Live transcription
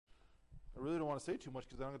really don't want to say too much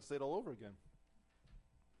because then I'm going to say it all over again.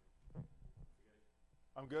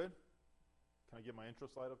 I'm good? Can I get my intro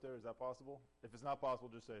slide up there? Is that possible? If it's not possible,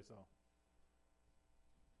 just say so.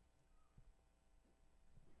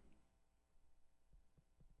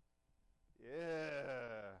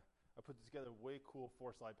 Yeah. I put together a way cool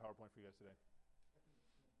 4-slide PowerPoint for you guys today.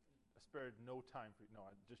 I spared no time for you. No,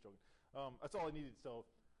 I'm just joking. That's all I needed. So,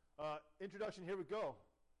 introduction, here we go.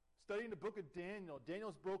 Studying the book of Daniel.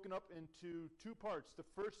 Daniel's broken up into 2 parts. The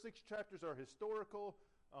first 6 chapters are historical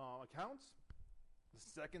accounts.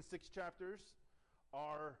 The second 6 chapters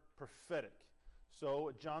are prophetic.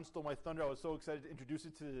 So, John stole my thunder. I was so excited to introduce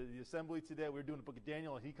it to the assembly today. We were doing the book of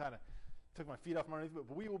Daniel, and he kind of took my feet off my underneath.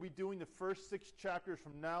 But we will be doing the first 6 chapters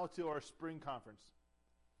from now till our spring conference.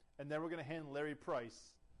 And then we're going to hand Larry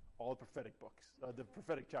Price all the prophetic books, the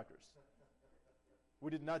prophetic chapters.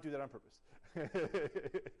 We did not do that on purpose.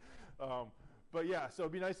 But yeah, so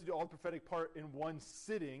it'd be nice to do all the prophetic part in one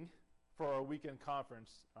sitting for our weekend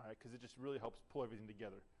conference, all right, because it just really helps pull everything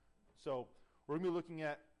together. So we're going to be looking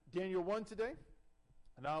at Daniel 1 today.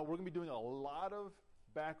 And now we're going to be doing a lot of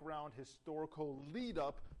background historical lead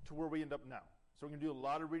up to where we end up now. So we're going to do a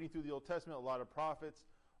lot of reading through the Old Testament, a lot of prophets,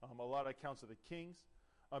 a lot of accounts of the kings,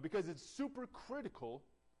 because it's super critical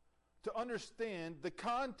to understand the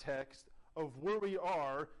context of where we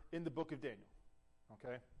are in the book of Daniel.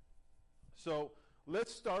 Okay? So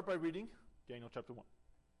let's start by reading Daniel chapter 1.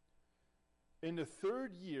 In the 3rd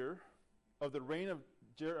year of the reign of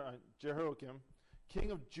Jehoiakim,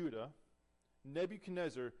 king of Judah,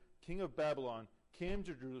 Nebuchadnezzar, king of Babylon, came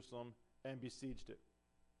to Jerusalem and besieged it.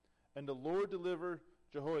 And the Lord delivered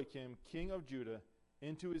Jehoiakim, king of Judah,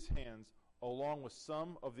 into his hands, along with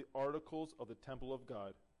some of the articles of the temple of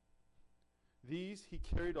God. These he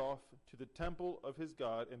carried off to the temple of his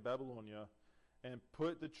God in Babylonia, and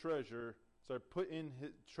put in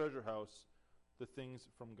his treasure house the things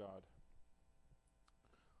from God.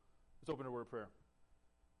 Let's open a word of prayer.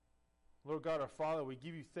 Lord God, our Father, we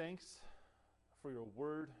give you thanks for your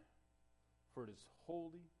word, for it is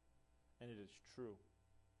holy and it is true.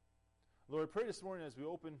 Lord, I pray this morning as we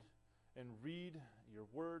open and read your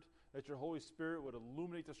word, that your Holy Spirit would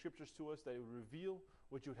illuminate the scriptures to us, that it would reveal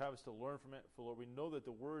what you would have us to learn from it. For Lord, we know that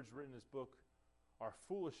the words written in this book are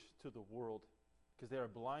foolish to the world because they are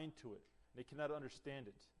blind to it. They cannot understand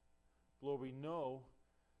it. Lord, we know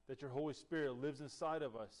that your Holy Spirit lives inside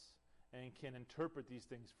of us and can interpret these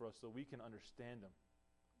things for us so we can understand them.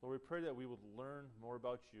 Lord, we pray that we would learn more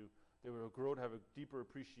about you, that we would grow to have a deeper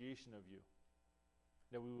appreciation of you,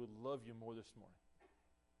 that we would love you more this morning.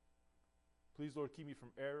 Please, Lord, keep me from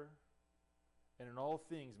error, and in all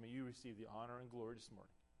things may you receive the honor and glory this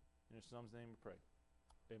morning. In your Son's name we pray.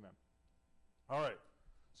 Amen. All right,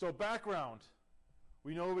 so background.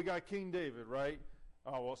 We know we got King David, right?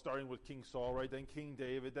 Starting with King Saul, right? Then King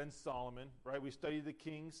David, then Solomon, right? We studied the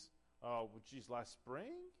kings, last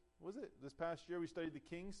spring? Was it? This past year we studied the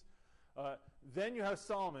kings. Then you have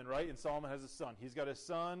Solomon, right? And Solomon has a son. He's got a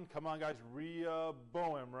son, come on guys,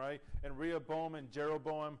 Rehoboam, right? And Rehoboam and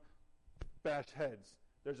Jeroboam bash heads.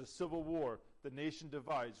 There's a civil war. The nation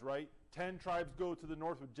divides, right? 10 tribes go to the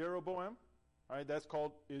north with Jeroboam, right? That's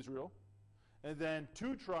called Israel. And then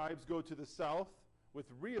 2 tribes go to the south with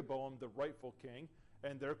Rehoboam, the rightful king,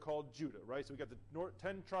 and they're called Judah, right? So we got the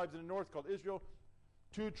 10 tribes in the north called Israel,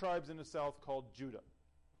 2 tribes in the south called Judah.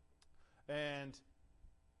 And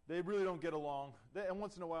they really don't get along. And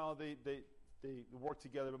once in a while they work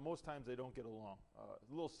together, but most times they don't get along.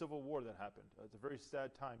 A little civil war that happened. It's a very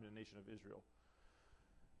sad time in the nation of Israel.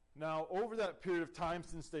 Now, over that period of time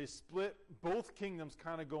since they split, both kingdoms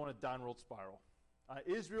kind of go in a downward spiral.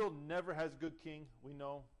 Israel never has a good king, we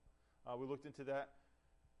know. We looked into that.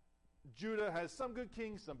 Judah has some good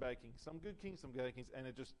kings, some bad kings, some good kings, some bad kings, and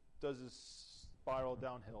it just does this spiral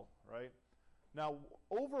downhill, right? Now,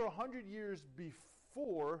 over 100 years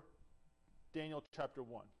before Daniel chapter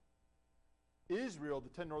 1, Israel, the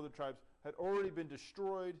 10 northern tribes, had already been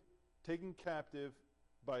destroyed, taken captive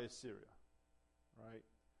by Assyria, right?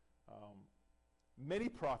 Many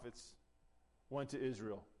prophets went to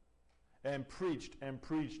Israel and preached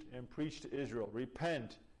to Israel.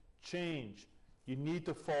 Repent, change. You need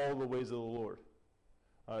to follow the ways of the Lord.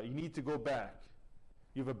 You need to go back.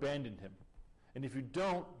 You've abandoned him. And if you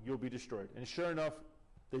don't, you'll be destroyed. And sure enough,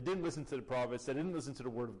 they didn't listen to the prophets. They didn't listen to the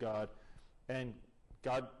word of God. And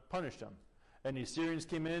God punished them. And the Assyrians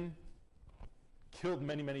came in, killed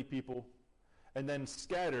many, many people, and then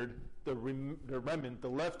scattered the remnant, the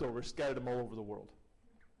leftovers, scattered them all over the world.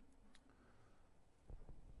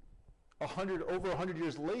 Over 100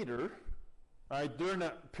 years later, during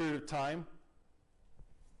that period of time,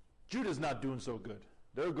 Judah's not doing so good.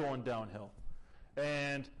 They're going downhill.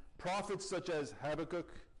 And prophets such as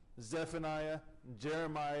Habakkuk, Zephaniah,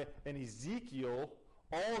 Jeremiah, and Ezekiel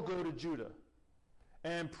all go to Judah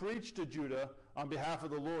and preach to Judah on behalf of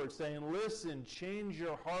the Lord, saying, listen, change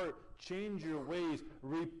your heart, change your ways,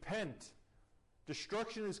 repent.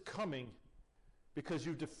 Destruction is coming because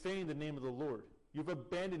you've defamed the name of the Lord. You've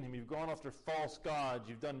abandoned him. You've gone after false gods.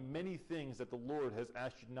 You've done many things that the Lord has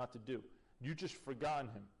asked you not to do. You've just forgotten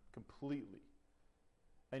him completely.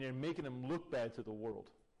 And you're making him look bad to the world.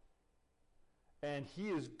 And he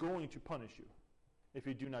is going to punish you if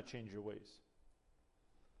you do not change your ways.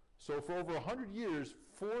 So for over 100 years,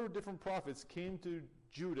 4 different prophets came to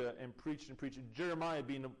Judah and preached, Jeremiah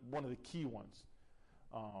being one of the key ones.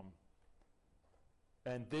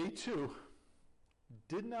 And they too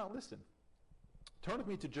did not listen. Turn with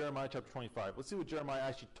me to Jeremiah chapter 25. Let's see what Jeremiah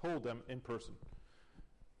actually told them in person.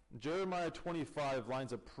 Jeremiah 25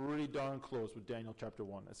 lines up pretty darn close with Daniel chapter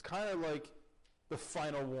 1. It's kind of like the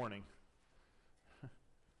final warning.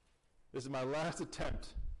 This is my last attempt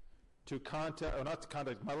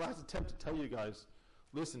my last attempt to tell you guys,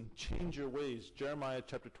 listen, change your ways. Jeremiah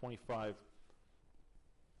chapter 25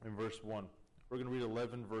 in verse 1. We're going to read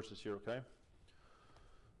 11 verses here, okay?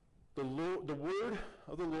 The word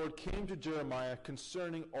of the Lord came to Jeremiah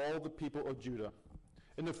concerning all the people of Judah.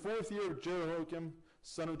 In the 4th year of Jehoiakim,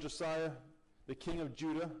 son of Josiah, the king of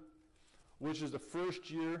Judah, which is the 1st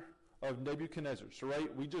year of Nebuchadnezzar. So,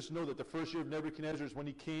 right, we just know that the 1st year of Nebuchadnezzar is when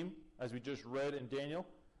he came, as we just read in Daniel,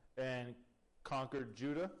 and conquered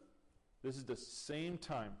Judah. This is the same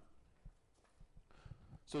time.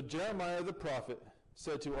 So Jeremiah the prophet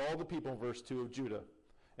said to all the people, verse 2 of Judah,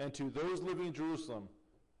 and to those living in Jerusalem,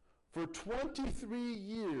 for 23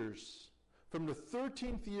 years, from the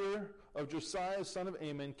 13th year of Josiah son of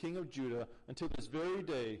Ammon, king of Judah, until this very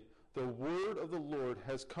day, the word of the Lord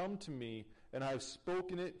has come to me, and I have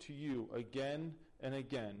spoken it to you again and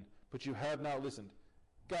again, but you have not listened.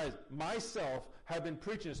 Guys, myself have been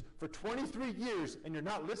preaching this for 23 years, and you're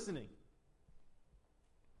not listening.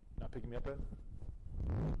 Not picking me up, Ed?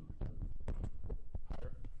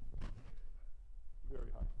 Higher. Very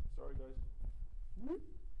high. Sorry, guys.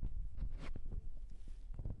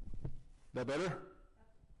 That better?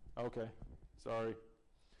 Okay. Sorry.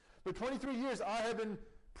 For 23 years, I have been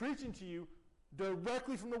preaching to you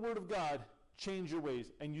directly from the Word of God, change your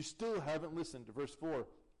ways, and you still haven't listened. Verse 4.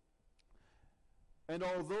 And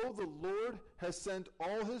although the Lord has sent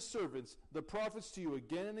all his servants, the prophets, to you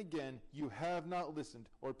again and again, you have not listened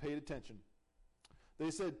or paid attention. They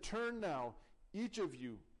said, turn now, each of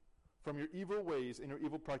you, from your evil ways and your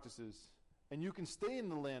evil practices, and you can stay in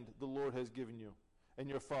the land the Lord has given you and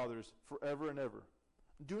your fathers forever and ever.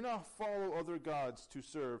 Do not follow other gods to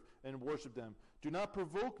serve and worship them. Do not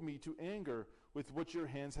provoke me to anger with what your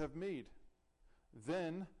hands have made.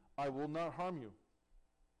 Then I will not harm you.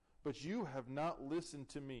 But you have not listened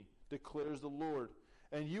to me, declares the Lord,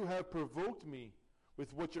 and you have provoked me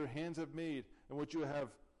with what your hands have made,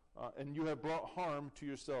 and you have brought harm to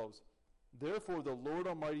yourselves. Therefore the Lord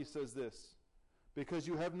Almighty says this, because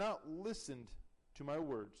you have not listened to my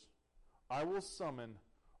words, I will summon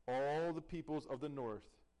all the peoples of the north,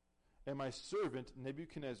 and my servant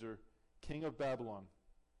Nebuchadnezzar, king of Babylon,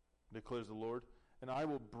 declares the Lord, and I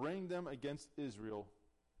will bring them against Israel,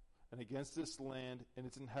 and against this land and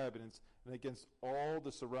its inhabitants, and against all the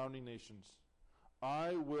surrounding nations.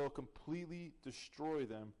 I will completely destroy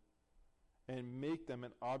them and make them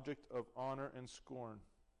an object of honor and scorn,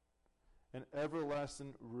 an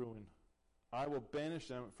everlasting ruin. I will banish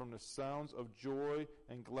them from the sounds of joy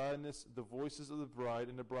and gladness, the voices of the bride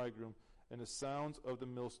and the bridegroom, and the sounds of the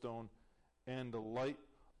millstone and the light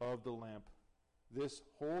of the lamp. This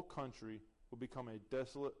whole country will become a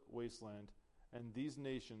desolate wasteland, and these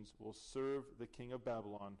nations will serve the king of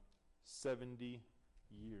Babylon 70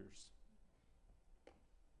 years.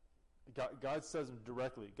 God says them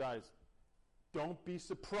directly, guys, don't be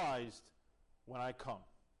surprised when I come.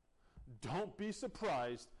 Don't be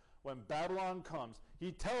surprised when Babylon comes.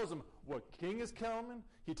 He tells them what king is coming,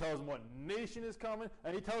 he tells them what nation is coming,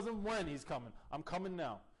 and he tells them when he's coming. I'm coming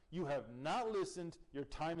now. You have not listened. Your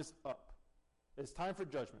time is up. It's time for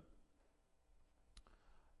judgment.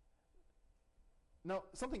 Now,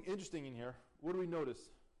 something interesting in here. What do we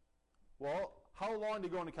notice? Well, how long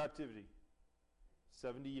did they go into captivity?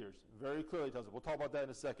 70 years. Very clearly tells us. We'll talk about that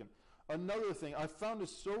in a second. Another thing, I found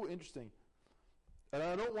this so interesting, and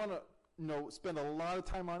I don't want to spend a lot of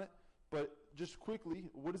time on it, but just quickly,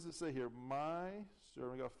 what does it say here? My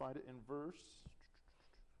servant, I got to find it in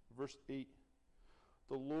verse 8.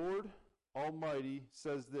 The Lord Almighty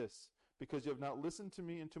says this, because you have not listened to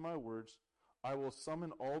me and to my words, I will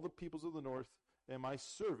summon all the peoples of the north, and my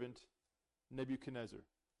servant Nebuchadnezzar.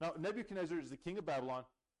 Now, Nebuchadnezzar is the king of Babylon.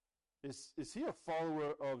 Is he a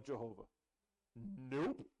follower of Jehovah?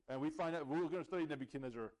 Nope. And we find out, we're going to study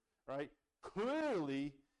Nebuchadnezzar, right?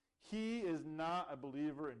 Clearly, he is not a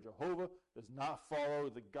believer in Jehovah, does not follow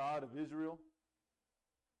the God of Israel.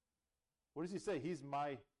 What does he say? He's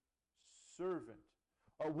my servant.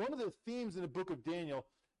 One of the themes in the book of Daniel,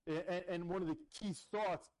 and one of the key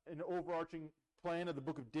thoughts in the overarching plan of the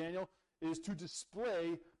book of Daniel, is to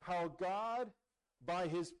display how God, by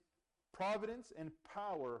his providence and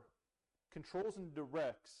power, controls and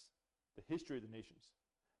directs the history of the nations.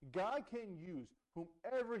 God can use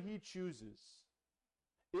whomever he chooses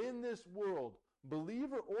in this world,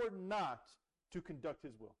 believer or not, to conduct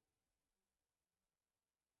his will.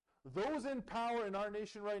 Those in power in our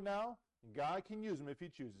nation right now, God can use them if he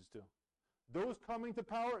chooses to. Those coming to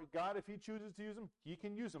power, God, if he chooses to use them, he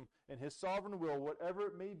can use them in his sovereign will, whatever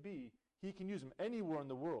it may be, he can use them anywhere in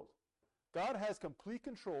the world. God has complete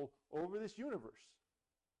control over this universe.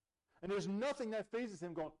 And there's nothing that phases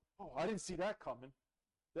him going, oh, I didn't see that coming.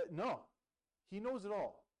 No, he knows it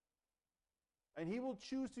all. And he will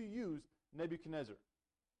choose to use Nebuchadnezzar,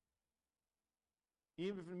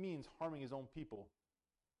 even if it means harming his own people,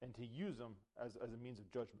 and to use them as a means of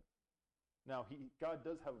judgment. Now, God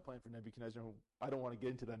does have a plan for Nebuchadnezzar. I don't want to get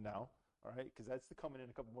into that now, all right, because that's coming in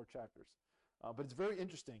a couple more chapters. But it's very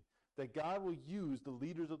interesting that God will use the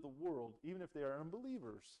leaders of the world, even if they are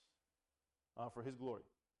unbelievers, for his glory.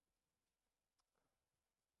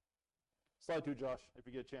 Slide 2, Josh, if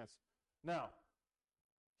you get a chance. Now,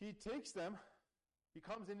 he takes them, he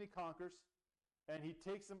comes in, he conquers, and he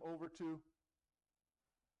takes them over to,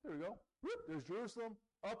 there we go, there's Jerusalem,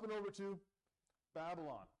 up and over to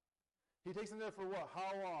Babylon. He takes them there for what?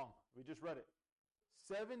 How long? We just read it.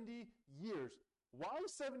 70 years. Why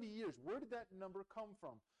 70 years? Where did that number come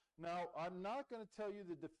from? Now, I'm not going to tell you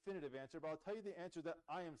the definitive answer, but I'll tell you the answer that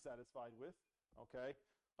I am satisfied with. Okay?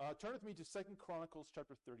 Turn with me to 2 Chronicles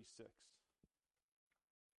chapter 36.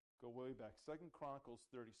 Go way back. 2 Chronicles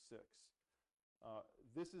 36.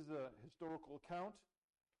 This is a historical account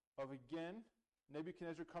of, again,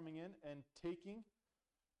 Nebuchadnezzar coming in and taking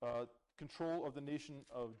control of the nation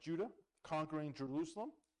of Judah, conquering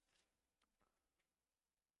Jerusalem.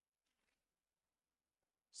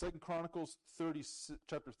 2 Chronicles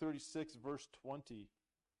chapter 36, verse 20.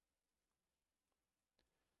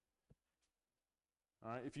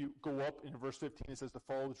 All right, if you go up in verse 15, it says to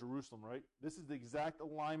follow Jerusalem, right? This is the exact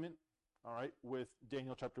alignment, all right, with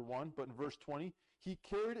Daniel chapter 1. But in verse 20, he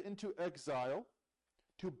carried into exile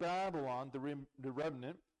to Babylon the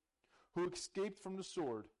remnant who escaped from the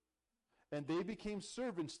sword. And they became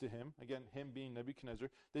servants to him, again, him being Nebuchadnezzar.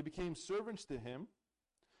 They became servants to him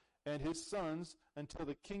and his sons until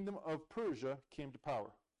the kingdom of Persia came to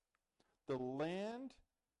power. The land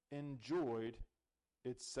enjoyed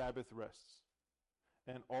its Sabbath rests,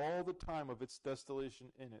 and all the time of its desolation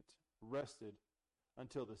in it rested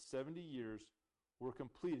until the 70 years were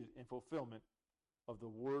completed in fulfillment of the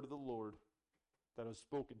word of the Lord that was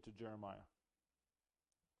spoken to Jeremiah.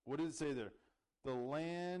 What does it say there? The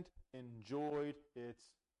land enjoyed its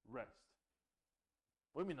rest.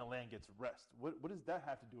 What do you mean the land gets rest? What does that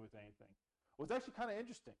have to do with anything? Well, it's actually kind of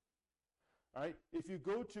interesting. All right, if you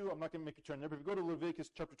go to, I'm not going to make a turn there, but if you go to Leviticus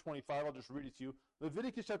chapter 25, I'll just read it to you.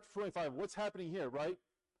 Leviticus chapter 25, what's happening here, right?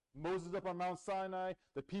 Moses up on Mount Sinai.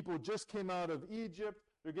 The people just came out of Egypt.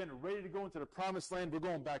 They're getting ready to go into the promised land. We're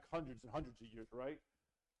going back hundreds and hundreds of years, right?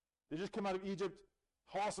 They just came out of Egypt.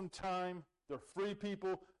 Awesome time. They're free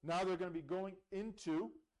people. Now they're going to be going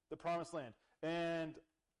into the promised land. And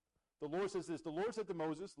the Lord says this. The Lord said to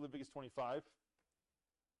Moses, Leviticus 25,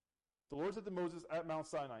 the Lord said to Moses at Mount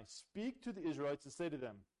Sinai, speak to the Israelites and say to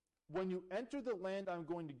them, when you enter the land I'm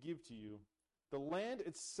going to give to you, the land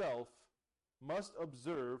itself must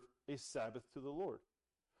observe a Sabbath to the Lord.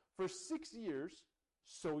 For 6 years,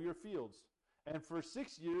 sow your fields, and for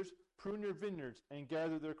 6 years, prune your vineyards and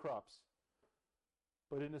gather their crops.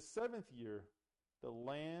 But in the 7th year, the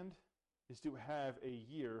land is to have a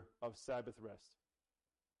year of Sabbath rest,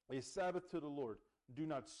 a Sabbath to the Lord. Do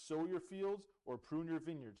not sow your fields or prune your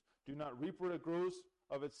vineyards. Do not reap what it grows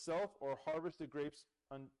of itself or harvest the grapes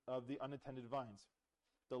of the unattended vines.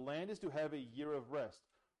 The land is to have a year of rest.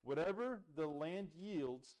 Whatever the land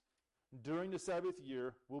yields during the Sabbath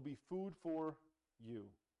year will be food for you,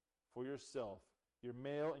 for yourself, your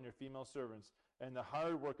male and your female servants, and the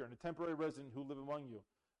hired worker and the temporary resident who live among you,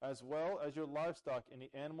 as well as your livestock and the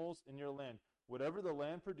animals in your land. Whatever the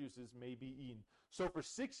land produces may be eaten. So for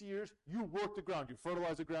 6 years, you work the ground. You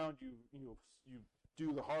fertilize the ground. You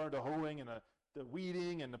do the hoeing and the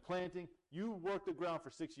weeding and the planting. You work the ground for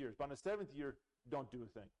 6 years. But on the 7th year, don't do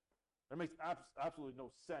a thing. It makes absolutely no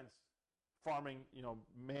sense farming,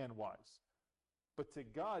 man-wise. But to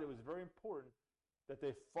God, it was very important that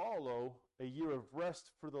they follow a year of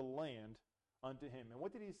rest for the land unto him. And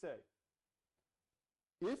what did he say?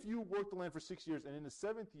 If you work the land for 6 years, and in the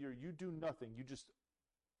 7th year you do nothing, you just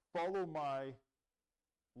follow my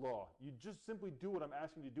law, you just simply do what I'm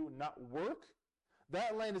asking you to do and not work,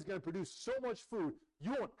 that land is going to produce so much food,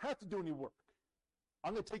 you won't have to do any work.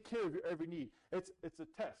 I'm going to take care of your every need. It's a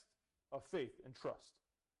test of faith and trust.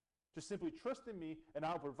 Just simply trust in me, and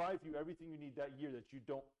I'll provide for you everything you need that year that you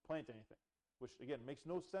don't plant anything. Which, again, makes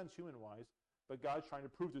no sense human-wise, but God's trying to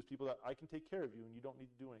prove to his people that I can take care of you and you don't need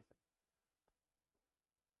to do anything.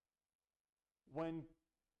 When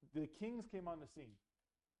the kings came on the scene,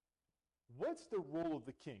 what's the role of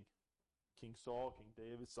the king? King Saul, King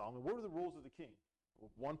David, Solomon. What are the roles of the king?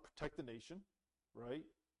 Well, one, protect the nation, right?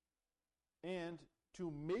 And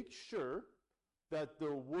to make sure that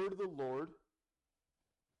the word of the Lord,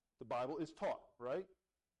 the Bible, is taught, right?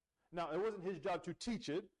 Now, it wasn't his job to teach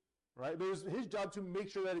it, right? But it was his job to make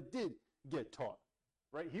sure that it did get taught,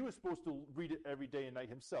 right? He was supposed to read it every day and night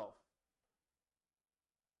himself.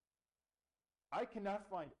 I cannot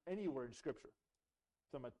find anywhere in Scripture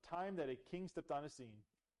from a time that a king stepped on a scene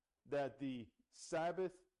that the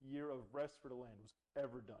Sabbath year of rest for the land was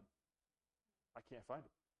ever done. I can't find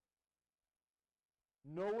it.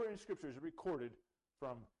 Nowhere in Scripture is it recorded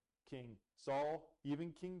from King Saul,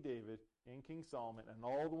 even King David, and King Solomon, and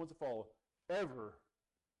all the ones that follow, ever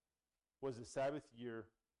was the Sabbath year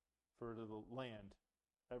for the land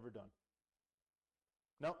ever done.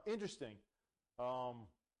 Now, interesting.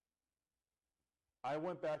 I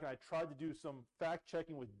went back and I tried to do some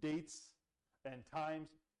fact-checking with dates and times.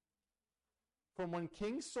 From when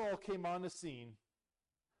King Saul came on the scene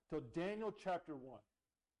till Daniel chapter 1,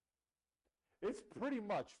 it's pretty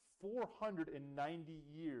much 490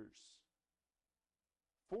 years.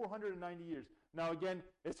 490 years. Now again,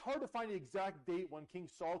 it's hard to find the exact date when King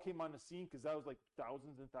Saul came on the scene because that was like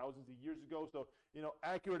thousands and thousands of years ago. So,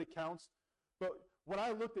 accurate accounts. But when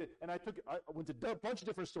I looked at it, and I went to a bunch of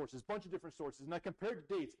different sources, and I compared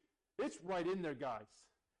the dates, it's right in there, guys.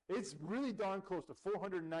 It's really darn close to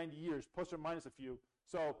 490 years, plus or minus a few.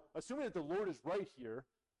 So, assuming that the Lord is right here,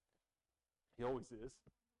 he always is,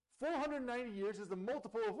 490 years is the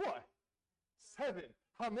multiple of what? 7.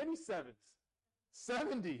 How many sevens?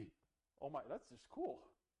 70. Oh my, that's just cool.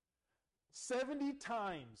 70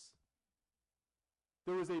 times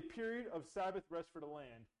there was a period of Sabbath rest for the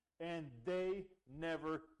land, and they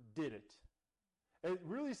never did it. It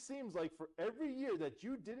really seems like for every year that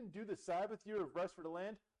you didn't do the Sabbath year of rest for the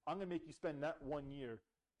land, I'm going to make you spend that 1 year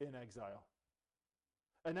in exile.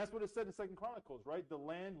 And that's what it said in 2 Chronicles, right? The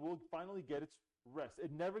land will finally get its rest.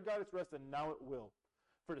 It never got its rest, and now it will.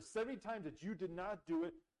 For the 70 times that you did not do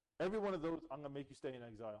it, every one of those, I'm going to make you stay in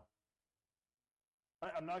exile.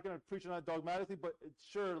 I'm not going to preach on that dogmatically, but it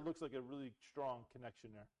sure looks like a really strong connection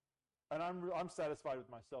there. And I'm satisfied with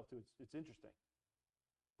myself, too. It's interesting.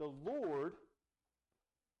 The Lord,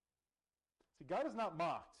 see, God is not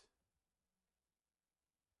mocked.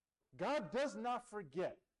 God does not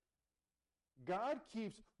forget. God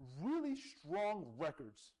keeps really strong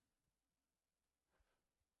records.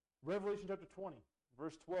 Revelation chapter 20,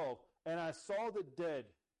 verse 12. And I saw the dead,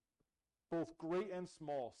 both great and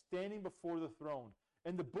small, standing before the throne.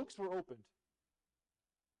 And the books were opened.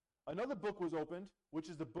 Another book was opened, which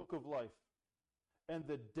is the book of life. And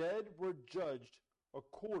the dead were judged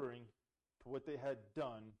according to what they had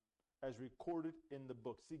done as recorded in the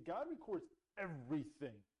book. See, God records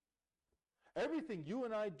everything. Everything you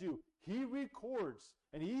and I do, he records,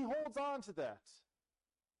 and he holds on to that.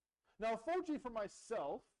 Now, fortunately for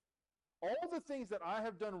myself, all the things that I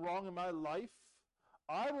have done wrong in my life,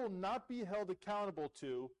 I will not be held accountable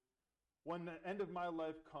to when the end of my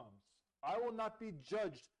life comes. I will not be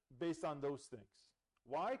judged based on those things.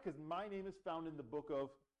 Why? Because my name is found in the book of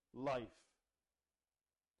life.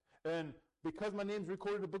 And because my name is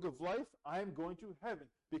recorded in the book of life, I am going to heaven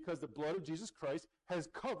because the blood of Jesus Christ has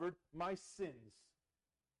covered my sins,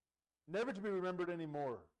 never to be remembered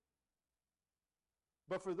anymore.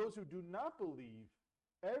 But for those who do not believe,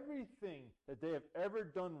 everything that they have ever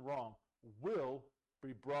done wrong will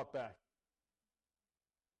be brought back.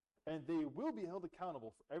 And they will be held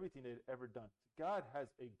accountable for everything they've ever done. God has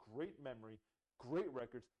a great memory, great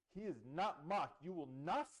records. He is not mocked. You will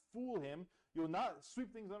not fool him. You will not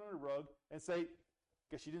sweep things under the rug and say,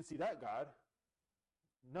 guess you didn't see that, God.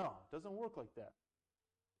 No, it doesn't work like that.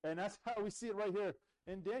 And that's how we see it right here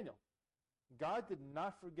in Daniel. God did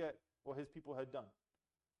not forget what his people had done.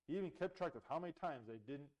 He even kept track of how many times they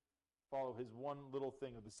didn't follow his one little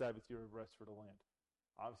thing of the Sabbath year of rest for the land.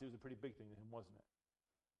 Obviously, it was a pretty big thing to him, wasn't it?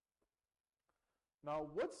 Now,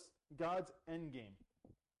 what's God's end game?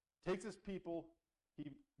 Takes his people,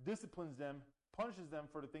 he disciplines them, punishes them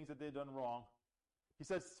for the things that they've done wrong. He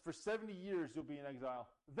says, for 70 years you'll be in exile.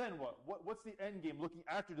 Then what? What's the end game looking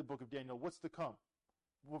after the book of Daniel? What's to come?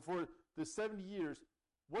 For the 70 years,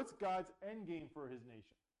 what's God's end game for his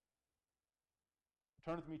nation?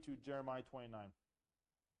 Turn with me to Jeremiah 29.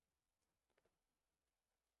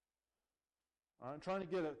 I'm trying to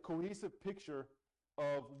get a cohesive picture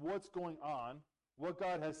of what's going on, what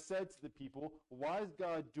God has said to the people, why is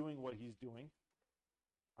God doing what he's doing.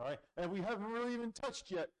 All right, and we haven't really even touched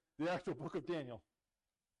yet the actual book of Daniel.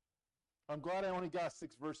 I'm glad I only got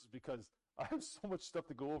 6 verses because I have so much stuff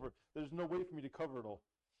to go over. There's no way for me to cover it all.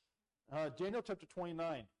 Daniel chapter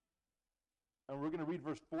 29, and we're going to read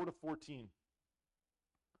verse 4 to 14.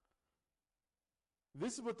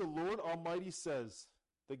 This is what the Lord Almighty says.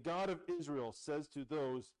 The God of Israel says to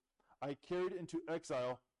those I carried into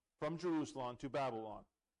exile from Jerusalem to Babylon.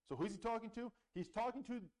 So who is he talking to? He's talking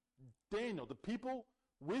to Daniel, the people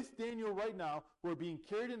with Daniel right now who are being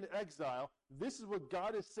carried into exile. This is what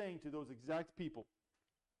God is saying to those exact people.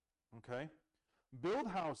 Okay? Build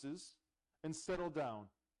houses and settle down.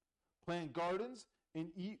 Plant gardens and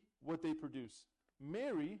eat what they produce.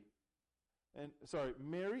 Marry and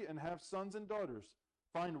have sons and daughters.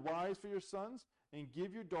 Find wives for your sons and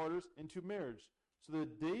give your daughters into marriage, so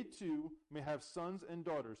that they too may have sons and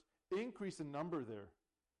daughters. Increase in number there.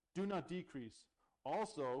 Do not decrease.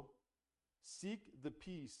 Also, seek the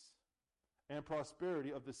peace and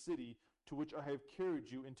prosperity of the city to which I have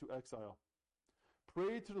carried you into exile.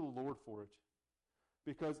 Pray to the Lord for it,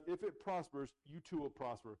 because if it prospers, you too will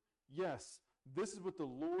prosper. Yes, this is what the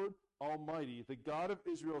Lord Almighty, the God of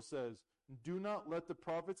Israel, says. Do not let the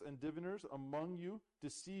prophets and diviners among you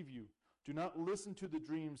deceive you. Do not listen to the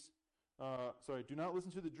dreams. Do not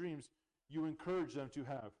listen to the dreams you encourage them to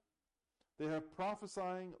have. They have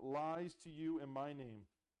prophesying lies to you in my name.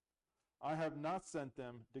 I have not sent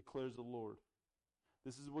them, declares the Lord.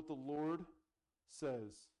 This is what the Lord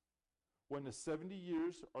says. When the 70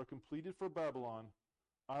 years are completed for Babylon,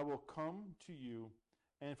 I will come to you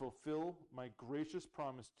and fulfill my gracious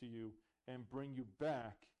promise to you and bring you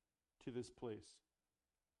back to this place.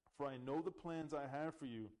 For I know the plans I have for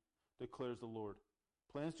you, declares the Lord.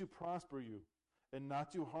 Plans to prosper you and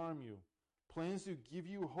not to harm you. Plans to give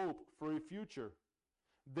you hope for a future.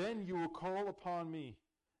 Then you will call upon me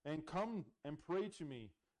and come and pray to me,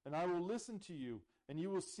 and I will listen to you, and you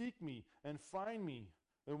will seek me and find me.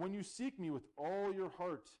 And when you seek me with all your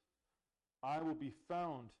heart, I will be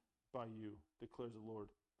found by you, declares the Lord.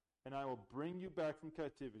 And I will bring you back from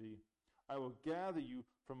captivity. I will gather you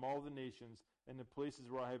from all the nations and the places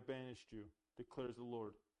where I have banished you, declares the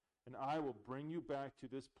Lord. And I will bring you back to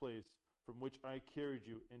this place from which I carried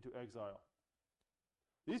you into exile.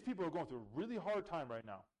 These people are going through a really hard time right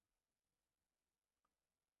now.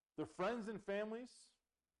 Their friends and families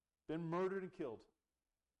been murdered and killed.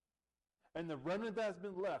 And the remnant that has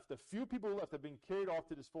been left, the few people left, have been carried off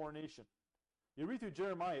to this foreign nation. You read through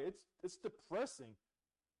Jeremiah, it's depressing.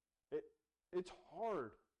 It's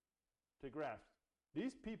hard to grasp.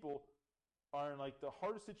 These people are in like the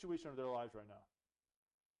hardest situation of their lives right now.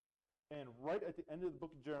 And right at the end of the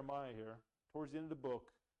book of Jeremiah here, towards the end of the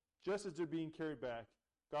book, just as they're being carried back,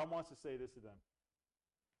 God wants to say this to them.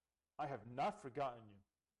 I have not forgotten you.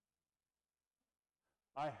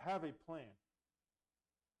 I have a plan.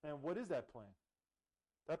 And what is that plan?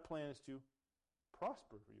 That plan is to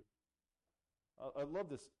prosper for you. I love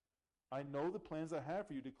this. I know the plans I have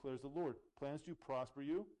for you, declares the Lord. Plans to prosper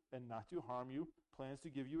you and not to harm you. Plans to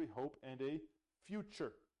give you a hope and a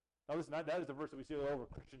future. Now listen, that is the verse that we see all over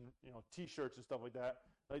Christian, T-shirts and stuff like that.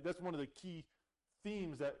 Like that's one of the key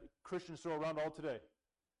themes that Christians throw around all today.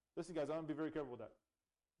 Listen, guys, I'm going to be very careful with that.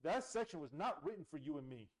 That section was not written for you and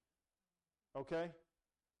me. Okay?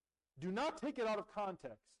 Do not take it out of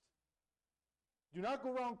context. Do not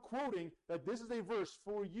go around quoting that this is a verse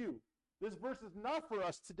for you. This verse is not for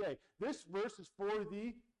us today. This verse is for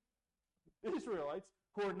the Israelites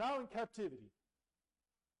who are now in captivity.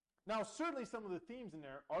 Now, certainly some of the themes in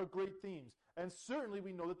there are great themes. And certainly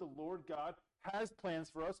we know that the Lord God has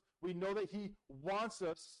plans for us. We know that he wants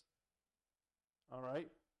us, all right,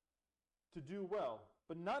 to do well.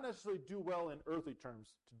 But not necessarily do well in earthly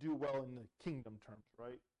terms, to do well in the kingdom terms,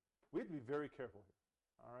 right? We have to be very careful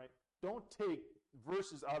here, all right? Don't take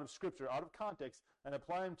verses out of Scripture, out of context, and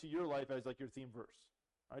apply them to your life as like your theme verse.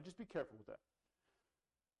 All right, just be careful with that.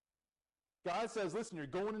 God says, listen, you're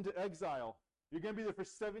going into exile. You're going to be there for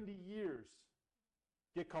 70 years.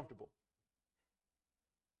 Get comfortable.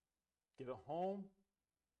 get a home,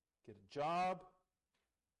 get a job,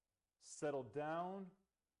 settle down.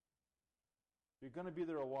 You're going to be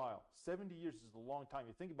there a while. 70 years is a long time.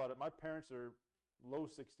 You think about it, my parents are low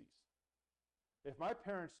 60s. If my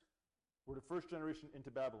parents were the first generation into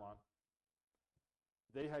Babylon,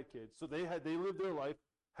 they had kids. So they lived their life,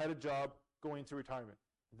 had a job, going into retirement.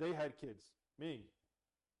 They had kids. Me.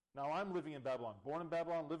 Now I'm living in Babylon. Born in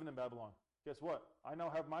Babylon, living in Babylon. Guess what? I now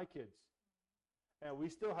have my kids. And we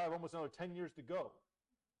still have almost another 10 years to go.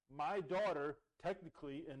 My daughter,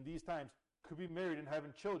 technically, in these times, could be married and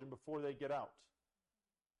having children before they get out.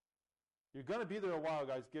 You're going to be there a while,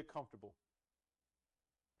 guys. Get comfortable.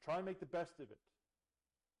 Try and make the best of it.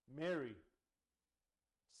 Marry.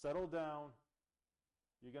 Settle down.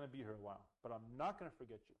 You're going to be here a while. But I'm not going to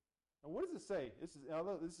forget you. And what does it say? This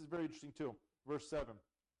is very interesting too. Verse 7.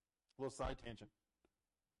 A little side tangent.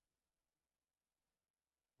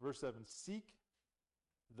 Verse 7. Seek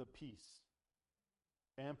the peace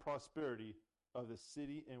and prosperity of the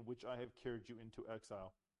city in which I have carried you into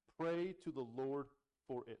exile. Pray to the Lord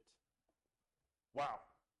for it. Wow.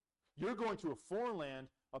 You're going to a foreign land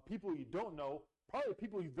of people you don't know, probably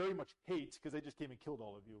people you very much hate because they just came and killed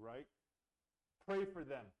all of you, right? Pray for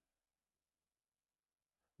them.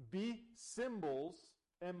 Be symbols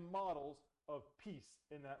and models of peace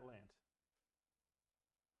in that land.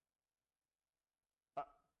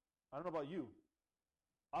 I don't know about you.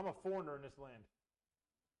 I'm a foreigner in this land.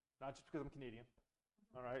 Not just because I'm Canadian.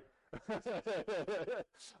 All right?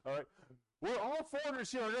 All right. We're all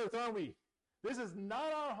foreigners here on earth, aren't we? This is not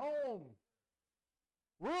our home.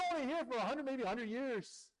 We're only here for 100, maybe 100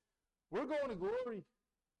 years. We're going to glory.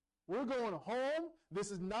 We're going home.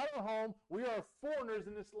 This is not our home. We are foreigners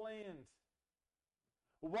in this land.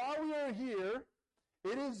 While we are here,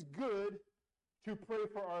 it is good to pray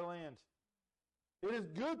for our land. It is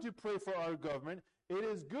good to pray for our government. It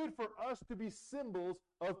is good for us to be symbols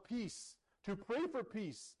of peace. To pray for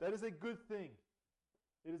peace. That is a good thing.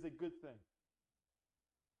 It is a good thing.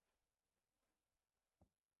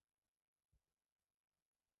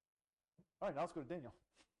 All right, now let's go to Daniel.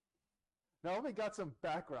 Now we got some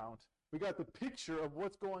background. We got the picture of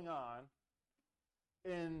what's going on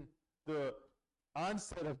in the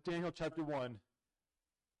onset of Daniel chapter 1.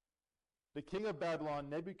 The king of Babylon,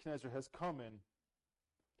 Nebuchadnezzar, has come in.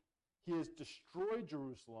 He has destroyed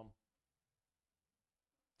Jerusalem,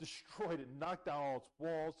 destroyed it, knocked down all its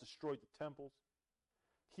walls, destroyed the temples.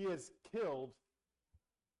 He has killed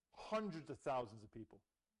hundreds of thousands of people.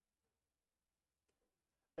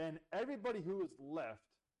 And everybody who is left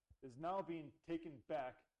is now being taken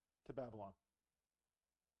back to Babylon.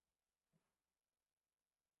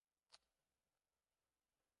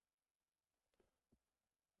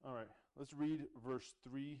 All right, let's read verse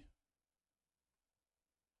 3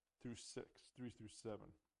 through 6, 3 through 7.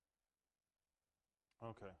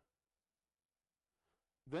 Okay.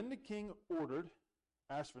 Then the king ordered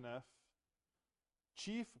Ashpenaz,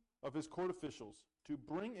 chief of his court officials, to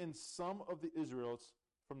bring in some of the Israelites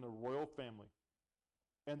from the royal family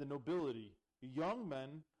and the nobility, young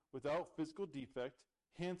men without physical defect,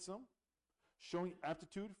 handsome, showing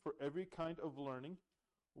aptitude for every kind of learning,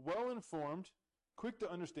 well informed, quick to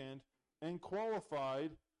understand, and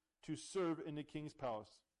qualified to serve in the king's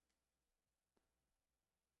palace.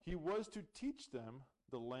 He was to teach them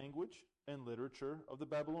the language and literature of the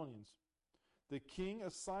Babylonians. The king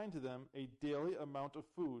assigned to them a daily amount of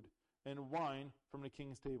food and wine from the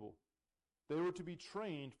king's table. They were to be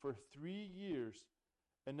trained for 3 years,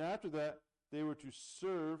 and after that they were to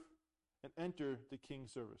serve and enter the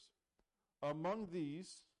king's service. Among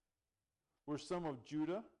these were some from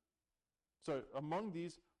Judah,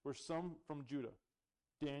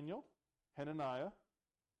 Daniel, Hananiah,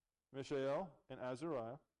 Mishael, and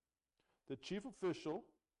Azariah. The chief official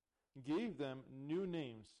gave them new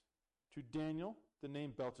names. To Daniel, the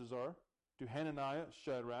name Belteshazzar. To Hananiah,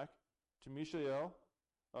 Shadrach. To Mishael,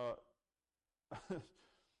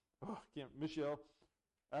 Mishael,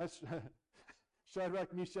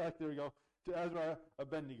 Shadrach, Meshach, there we go. To Azariah,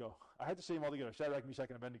 Abednego. I had to say them all together, Shadrach, Meshach,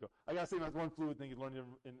 and Abednego. I got to say them as one fluid thing you learned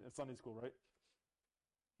in Sunday school, right?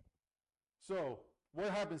 So,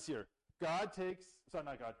 what happens here?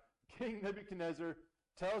 King Nebuchadnezzar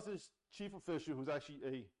tells his chief official, who's actually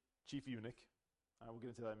a chief eunuch, we'll get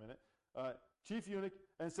into that in a minute, chief eunuch,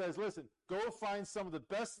 and says, listen, go find some of the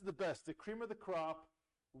best, the cream of the crop,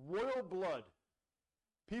 royal blood,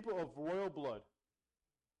 people of royal blood,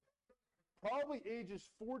 probably ages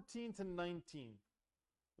 14 to 19.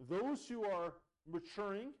 Those who are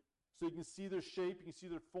maturing, so you can see their shape, you can see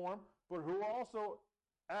their form, but who are also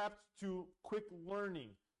apt to quick learning.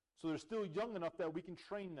 So they're still young enough that we can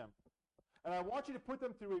train them. And I want you to put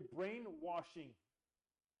them through a brainwashing.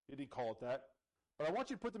 He didn't call it that. But I want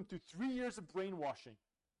you to put them through 3 years of brainwashing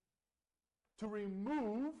to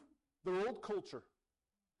remove their old culture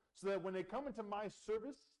so that when they come into my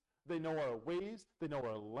service, they know our ways, they know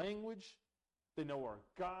our language, they know our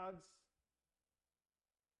gods,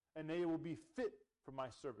 and they will be fit for my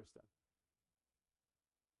service then.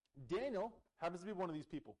 Daniel happens to be one of these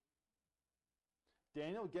people.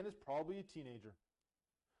 Daniel, again, is probably a teenager.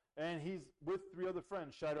 And he's with 3 other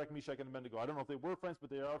friends, Shadrach, Meshach, and Abednego. I don't know if they were friends, but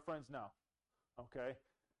they are friends now. Okay?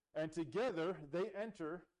 And together, they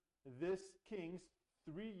enter this king's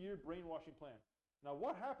 3-year brainwashing plan. Now,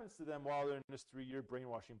 what happens to them while they're in this 3-year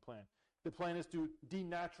brainwashing plan? The plan is to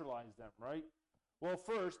denaturalize them, right? Well,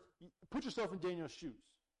 first, put yourself in Daniel's shoes.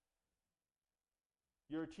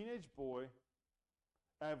 You're a teenage boy.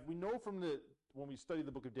 And we know from when we study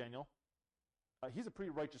the book of Daniel, he's a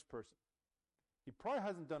pretty righteous person. He probably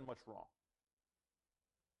hasn't done much wrong.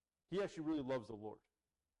 He actually really loves the Lord.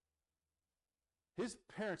 His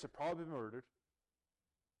parents have probably been murdered.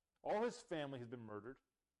 All his family has been murdered.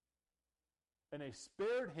 And they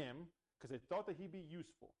spared him because they thought that he'd be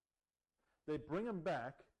useful. They bring him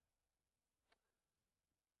back.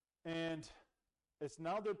 And it's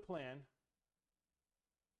now their plan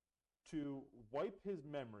to wipe his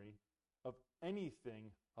memory of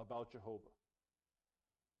anything about Jehovah.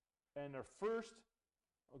 And they're first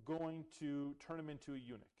going to turn him into a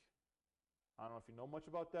eunuch. I don't know if you know much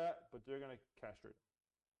about that, but they're going to castrate him.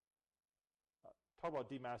 Talk about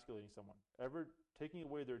demasculating someone. Ever taking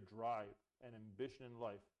away their drive and ambition in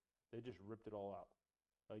life, they just ripped it all out.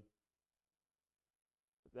 Like,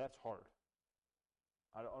 that's hard.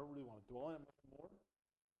 I don't really want to dwell on it much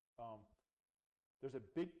more. There's a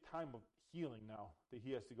big time of healing now that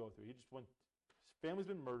he has to go through. His family's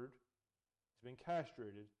been murdered. He's been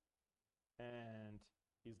castrated. And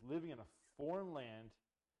he's living in a foreign land.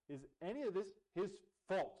 Is any of this his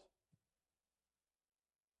fault?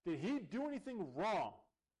 Did he do anything wrong?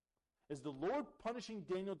 Is the Lord punishing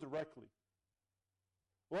Daniel directly?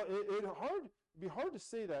 Well, it'd be hard to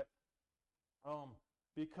say that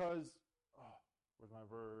because, where's my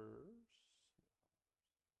verse?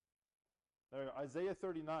 There we go. Isaiah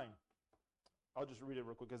 39. I'll just read it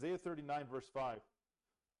real quick. Isaiah 39, verse 5.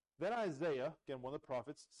 Then Isaiah, again one of the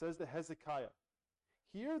prophets, says to Hezekiah,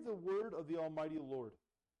 "Hear the word of the Almighty Lord.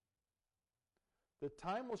 The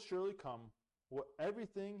time will surely come where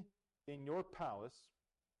everything in your palace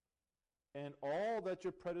and all that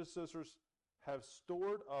your predecessors have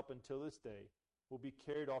stored up until this day will be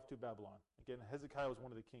carried off to Babylon." Again, Hezekiah was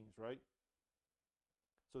one of the kings, right?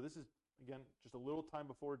 So this is, again, just a little time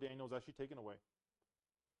before Daniel was actually taken away.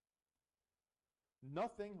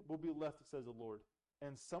 "Nothing will be left, says the Lord,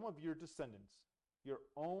 and some of your descendants, your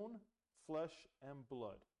own flesh and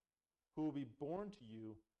blood, who will be born to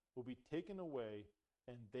you, will be taken away,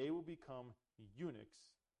 and they will become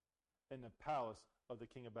eunuchs in the palace of the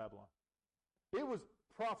king of Babylon." It was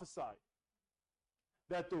prophesied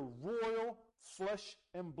that the royal flesh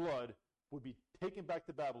and blood would be taken back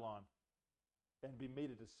to Babylon and be made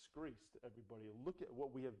a disgrace to everybody. Look at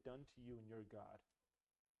what we have done to you and your God.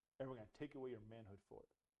 And we're going to take away your manhood for it.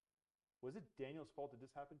 Was it Daniel's fault that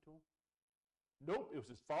this happened to him? Nope, it was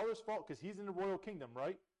his father's fault because he's in the royal kingdom,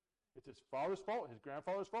 right? It's his father's fault, his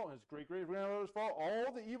grandfather's fault, his great-great-grandfather's fault,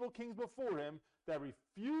 all the evil kings before him that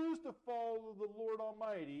refused to follow the Lord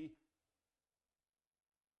Almighty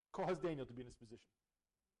caused Daniel to be in this position.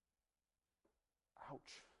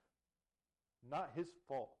 Ouch. Not his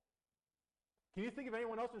fault. Can you think of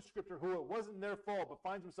anyone else in Scripture who it wasn't their fault but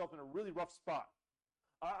finds himself in a really rough spot?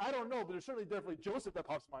 I don't know, but there's certainly definitely Joseph that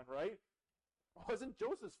pops to mind, right? It wasn't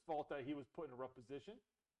Joseph's fault that he was put in a rough position.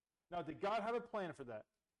 Now, did God have a plan for that?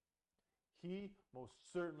 He most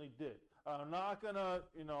certainly did. I'm not going to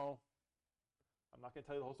tell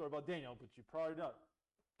you the whole story about Daniel, but you probably know.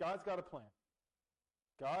 God's got a plan.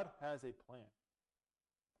 God has a plan.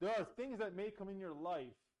 There are things that may come in your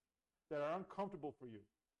life that are uncomfortable for you.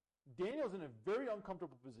 Daniel's in a very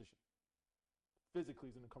uncomfortable position. Physically,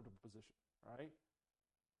 he's in an uncomfortable position, right?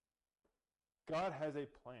 God has a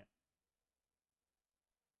plan.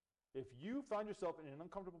 If you find yourself in an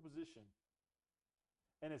uncomfortable position,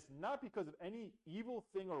 and it's not because of any evil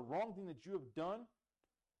thing or wrong thing that you have done,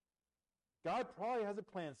 God probably has a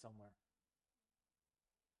plan somewhere.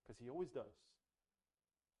 Because he always does.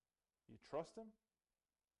 You trust him?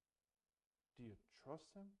 Do you trust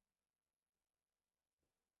him?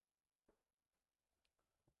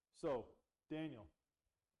 So, Daniel,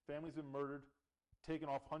 family's been murdered, taken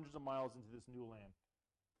off hundreds of miles into this new land.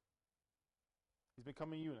 He's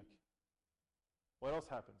become a eunuch. What else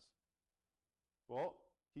happens? Well,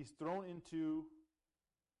 he's thrown into,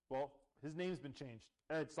 well, his name's been changed.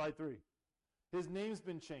 Ed, slide 3. His name's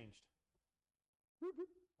been changed. I'll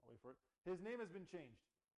wait for it. His name has been changed.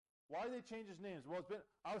 Why did they change his names? Well,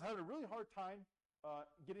 I was having a really hard time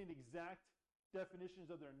getting exact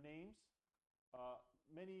definitions of their names.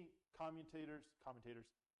 Many commentators,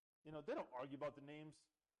 they don't argue about the names.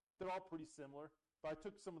 They're all pretty similar. But I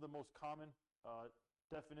took some of the most common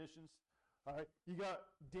definitions. All right, you got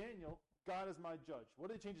Daniel, God is my judge. What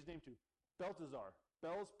did they change his name to? Belteshazzar,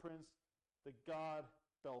 Bel's prince, the God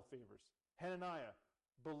Bel favors. Hananiah,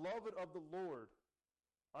 beloved of the Lord.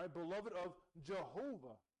 All right, beloved of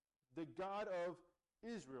Jehovah, the God of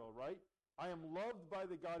Israel, right? I am loved by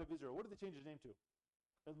the God of Israel. What did they change his name to?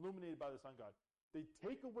 Illuminated by the sun God. They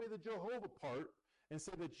take away the Jehovah part and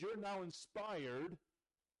say that you're now inspired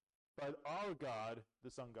by our God, the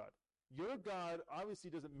sun God. Your God obviously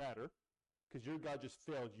doesn't matter because your God just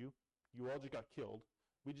failed you. You all just got killed.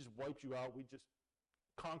 We just wiped you out. We just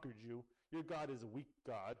conquered you. Your God is a weak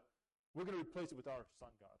God. We're going to replace it with our sun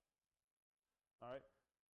God. All right?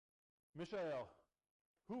 Mishael,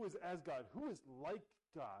 who is as God? Who is like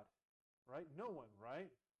God? Right? No one, right?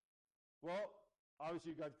 Well,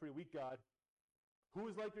 obviously your God's a pretty weak God. Who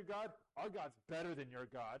is like your God? Our God's better than your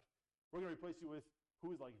God. We're going to replace you with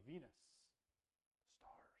who is like Venus.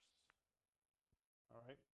 Stars. All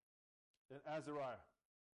right? Then Azariah,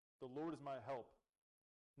 the Lord is my help.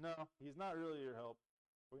 No, he's not really your help.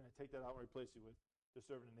 We're going to take that out and replace you with the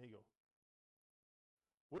servant and ego.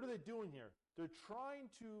 What are they doing here? They're trying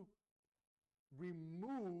to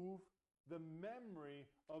remove the memory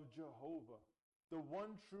of Jehovah, the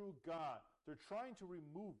one true God. They're trying to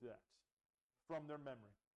remove that from their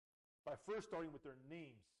memory by first starting with their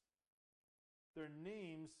names. Their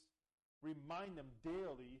names remind them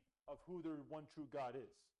daily of who their one true God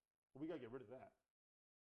is. Well, we got to get rid of that.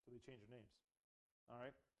 So they change their names. All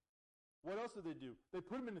right? What else do? They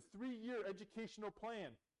put them in a 3-year educational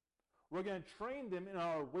plan. We're going to train them in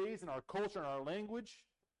our ways, in our culture, in our language.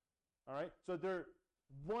 All right? So they're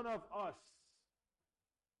one of us.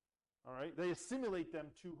 All right? They assimilate them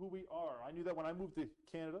to who we are. I knew that when I moved to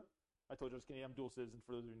Canada. I told you I was Canadian. I'm dual citizen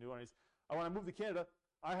for those who knew. When I moved to Canada,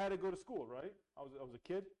 I had to go to school, right? I was a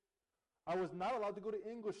kid. I was not allowed to go to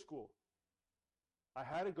English school. I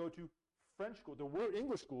had to go to French school. There were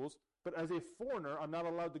English schools, but as a foreigner, I'm not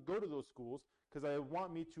allowed to go to those schools because I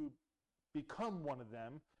want me to become one of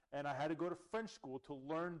them, and I had to go to French school to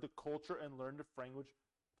learn the culture and learn the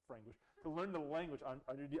to learn the language.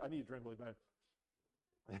 I need a drink really bad.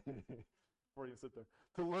 Before you sit there.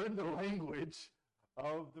 To learn the language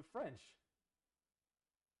of the French.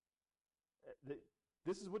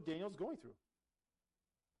 This is what Daniel's going through.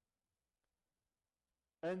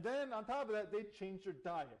 And then on top of that, they changed their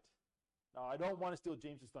diet. Now, I don't want to steal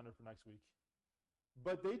James's thunder for next week.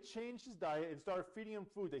 But they changed his diet and started feeding him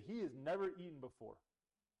food that he has never eaten before.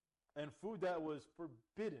 And food that was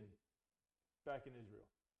forbidden back in Israel.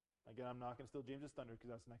 Again, I'm not going to steal James's thunder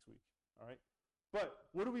because that's next week. All right? But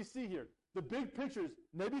what do we see here? The big picture is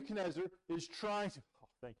Nebuchadnezzar is trying to... Oh,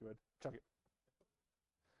 thank you, Ed. Chuck it.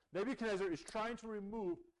 Nebuchadnezzar is trying to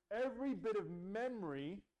remove every bit of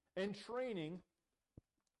memory and training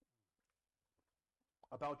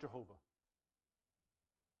about Jehovah.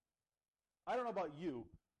 I don't know about you,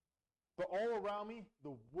 but all around me,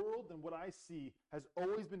 the world and what I see has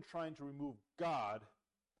always been trying to remove God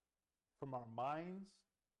from our minds,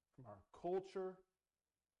 from our culture.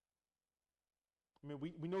 I mean,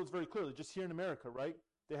 we know this very clearly, just here in America, right?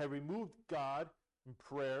 They have removed God and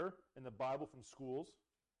prayer in the Bible from schools.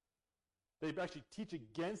 They actually teach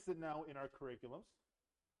against it now in our curriculums,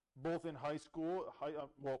 both in high school,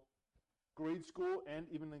 grade school, and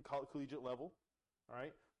even in collegiate level. All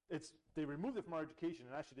right? They removed it from our education,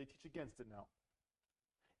 and actually they teach against it now.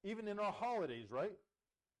 Even in our holidays, right?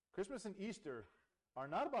 Christmas and Easter are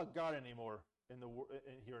not about God anymore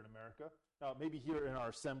here in America. Now, maybe here in our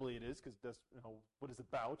assembly it is, because that's what it's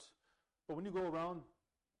about. But when you go around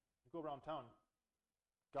town,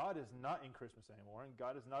 God is not in Christmas anymore, and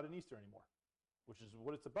God is not in Easter anymore, which is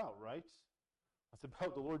what it's about, right? It's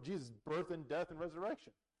about the Lord Jesus' birth and death and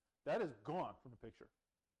resurrection. That is gone from the picture.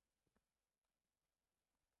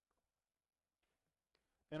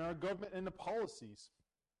 In our government and the policies.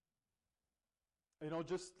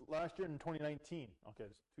 Just last year in 2019, okay,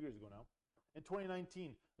 it's 2 years ago now. In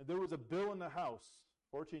 2019, there was a bill in the House.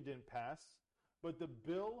 Fortunately, it didn't pass. But the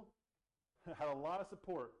bill had a lot of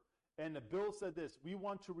support. And the bill said this: we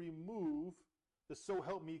want to remove the "so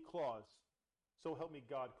help me" clause. So help me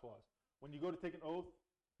God clause. When you go to take an oath,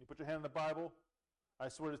 you put your hand on the Bible. I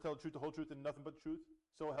swear to tell the truth, the whole truth, and nothing but the truth.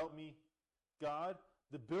 So help me God.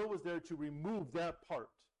 The bill was there to remove that part.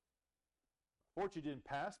 Fortunately, it didn't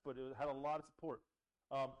pass, but it had a lot of support.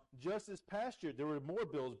 Just this past year, there were more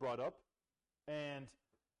bills brought up, and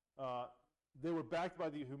they were backed by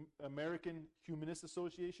the American Humanist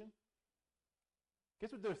Association.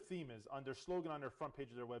 Guess what their theme is on their slogan on their front page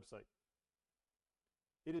of their website?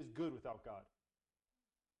 It is good without God.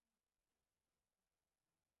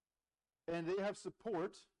 And they have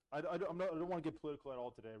support. I don't want to get political at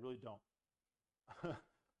all today. I really don't.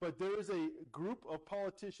 But there is a group of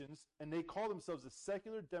politicians, and they call themselves the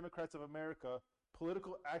Secular Democrats of America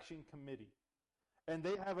Political Action Committee. And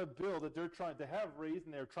they have a bill that they're trying to have raised,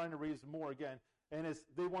 and they're trying to raise more again. And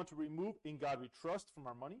they want to remove "In God We Trust" from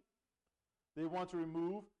our money. They want to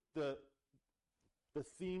remove the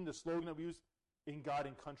theme, the slogan that we use, "In God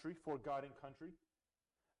and Country," for God and country.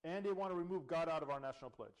 And they want to remove God out of our national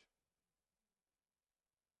pledge.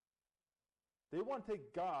 They want to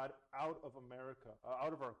take God out of America,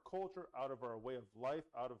 out of our culture, out of our way of life,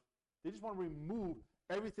 they just want to remove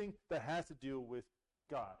everything that has to do with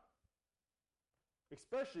God.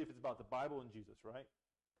 Especially if it's about the Bible and Jesus, right?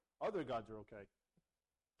 Other gods are okay,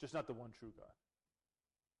 just not the one true God.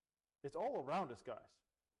 It's all around us, guys.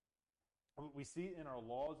 We see it in our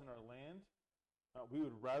laws in our land. We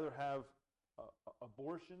would rather have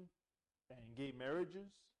abortion and gay marriages.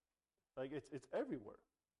 Like it's everywhere.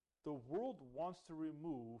 The world wants to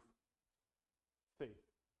remove faith.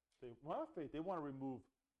 They want faith. They want to remove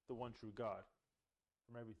the one true God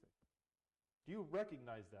from everything. Do you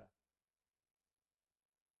recognize that?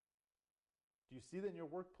 Do you see that in your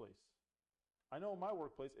workplace? I know in my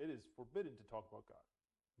workplace it is forbidden to talk about God.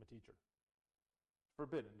 I'm a teacher.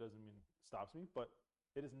 Forbidden doesn't mean it stops me, but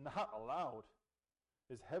it is not allowed.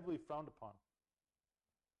 It's heavily frowned upon.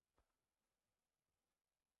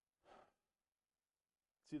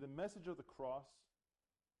 See, the message of the cross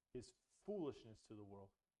is foolishness to the world.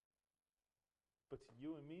 But to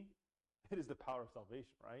you and me, it is the power of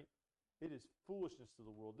salvation, right? It is foolishness to the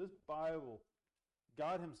world. This Bible,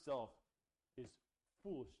 God himself, is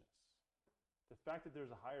foolishness. The fact that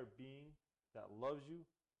there's a higher being that loves you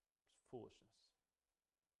is foolishness.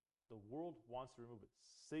 The world wants to remove it.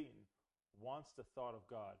 Satan wants the thought of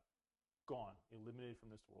God gone, eliminated from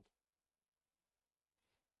this world.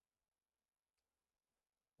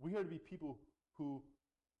 We are to be people who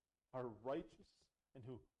are righteous and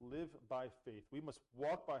who live by faith. We must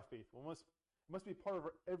walk by faith. It must be part of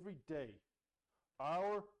our every day.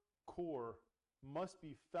 Our core must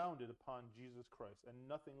be founded upon Jesus Christ and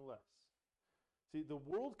nothing less. See, the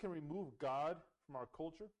world can remove God from our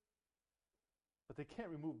culture, but they can't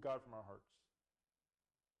remove God from our hearts.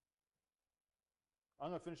 I'm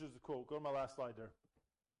going to finish with a quote. Go to my last slide there.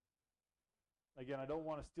 Again, I don't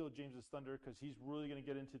want to steal James's thunder because he's really going to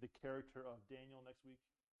get into the character of Daniel next week.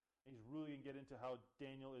 He's really going to get into how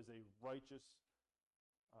Daniel is a righteous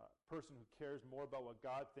person who cares more about what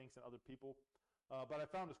God thinks than other people. But I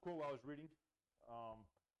found this quote while I was reading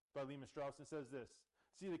by Lehman Strauss, and says this: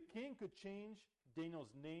 "See, the king could change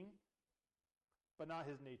Daniel's name, but not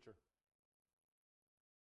his nature.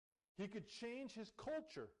 He could change his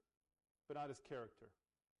culture, but not his character.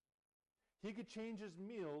 He could change his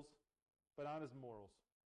meals, but not his morals.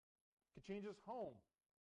 He could change his home,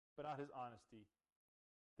 but not his honesty.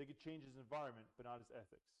 They could change his environment, but not his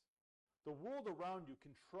ethics. The world around you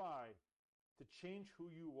can try to change who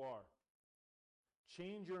you are.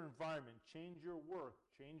 Change your environment, change your work,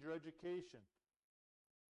 change your education.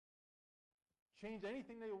 Change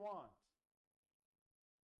anything they want.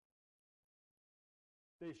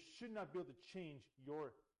 They should not be able to change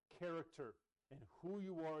your character and who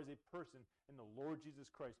you are as a person in the Lord Jesus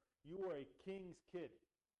Christ. You are a king's kid.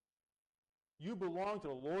 You belong to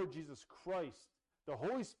the Lord Jesus Christ. The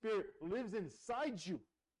Holy Spirit lives inside you.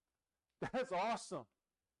 That's awesome.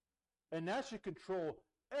 And that should control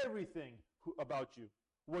everything about you.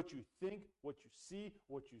 What you think, what you see,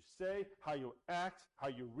 what you say, how you act, how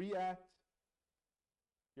you react,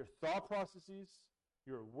 your thought processes,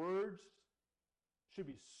 your words should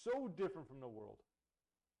be so different from the world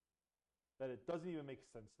that it doesn't even make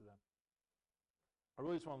sense to them. I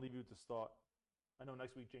really just want to leave you with this thought. I know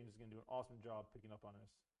next week James is going to do an awesome job picking up on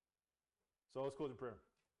this. So let's close in prayer.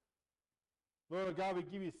 Lord God, we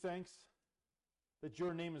give you thanks that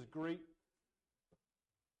your name is great.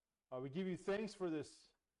 We give you thanks for this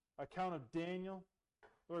account of Daniel.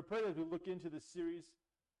 Lord, I pray that as we look into this series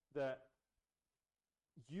that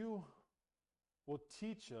you will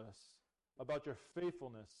teach us about your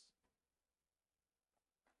faithfulness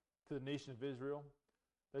to the nation of Israel,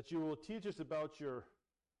 that you will teach us about your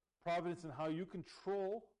providence and how you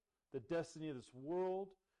control the destiny of this world,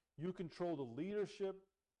 you control the leadership,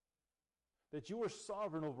 that you are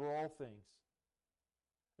sovereign over all things,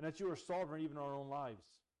 and that you are sovereign even in our own lives.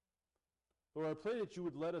 Lord, I pray that you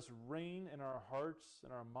would let us reign in our hearts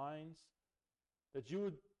and our minds, that you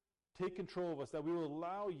would take control of us, that we will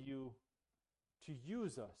allow you to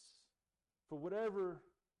use us for whatever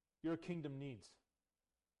your kingdom needs.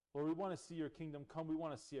 Lord, we want to see your kingdom come. We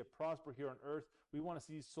want to see it prosper here on earth. We want to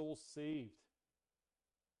see souls saved.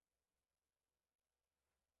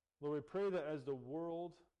 Lord, we pray that as the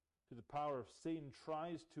world, through the power of Satan,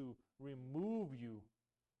 tries to remove you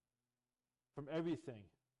from everything,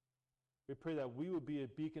 we pray that we would be a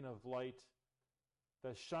beacon of light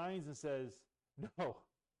that shines and says, no,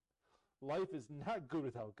 life is not good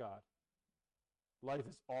without God. Life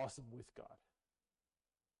is awesome with God.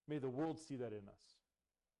 May the world see that in us.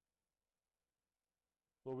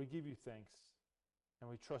 Lord, we give you thanks, and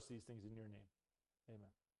we trust these things in your name. Amen.